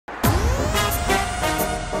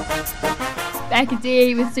Becca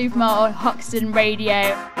D with Supermalt on Hoxton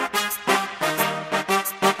Radio.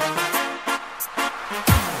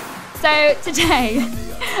 So today,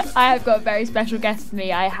 I have got a very special guest with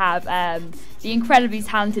me. I have the incredibly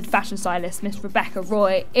talented fashion stylist, Miss Rebekah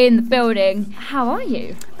Roy, in the building. How are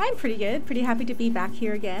you? I'm pretty good. Pretty happy to be back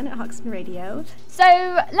here again at Hoxton Radio. So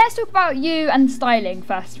let's talk about you and styling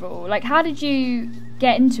first of all. Like, how did you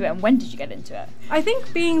get into it and when did you get into it? I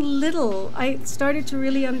think being little, I started to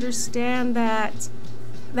really understand that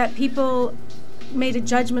people made a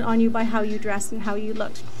judgment on you by how you dressed and how you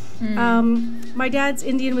looked. My dad's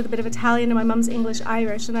Indian with a bit of Italian and my mum's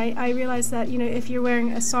English-Irish, and I realized that, you know, if you're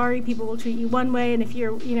wearing a sari, people will treat you one way, and if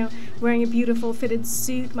you're, you know, wearing a beautiful fitted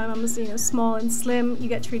suit, my mum's, you know, small and slim, you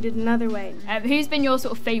get treated another way. Who's been your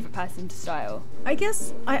sort of favourite person to style? I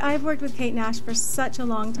guess I've worked with Kate Nash for such a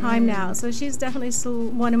long time now, so she's definitely still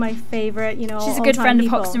one of my favourite, you know, she's a good friend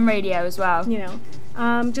people. of Hoxton Radio as well. You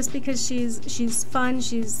know, just because she's fun,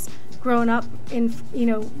 she's grown up in, you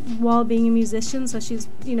know, while being a musician, so she's,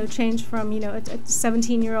 you know, changed from, you know, a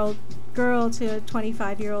 17-year-old girl to a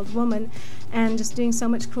 25-year-old woman, and just doing so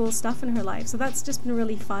much cool stuff in her life. So that's just been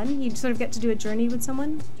really fun. You sort of get to do a journey with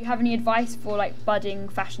someone. Do you have any advice for like budding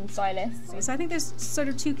fashion stylists? So I think there's sort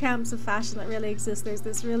of two camps of fashion that really exist. There's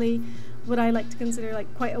this really, what I like to consider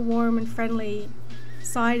like quite a warm and friendly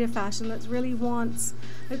side of fashion that really wants,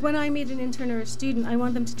 like when I meet an intern or a student, I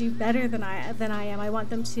want them to do better than I am. I want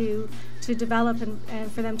them to develop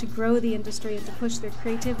and for them to grow the industry and to push their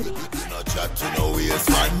creativity. Real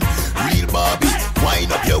Barbie,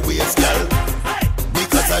 wind up your waist, girl.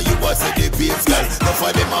 Because you was a the babes, girl. No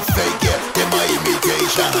for them a fake, yeah, them a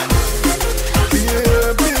imitation.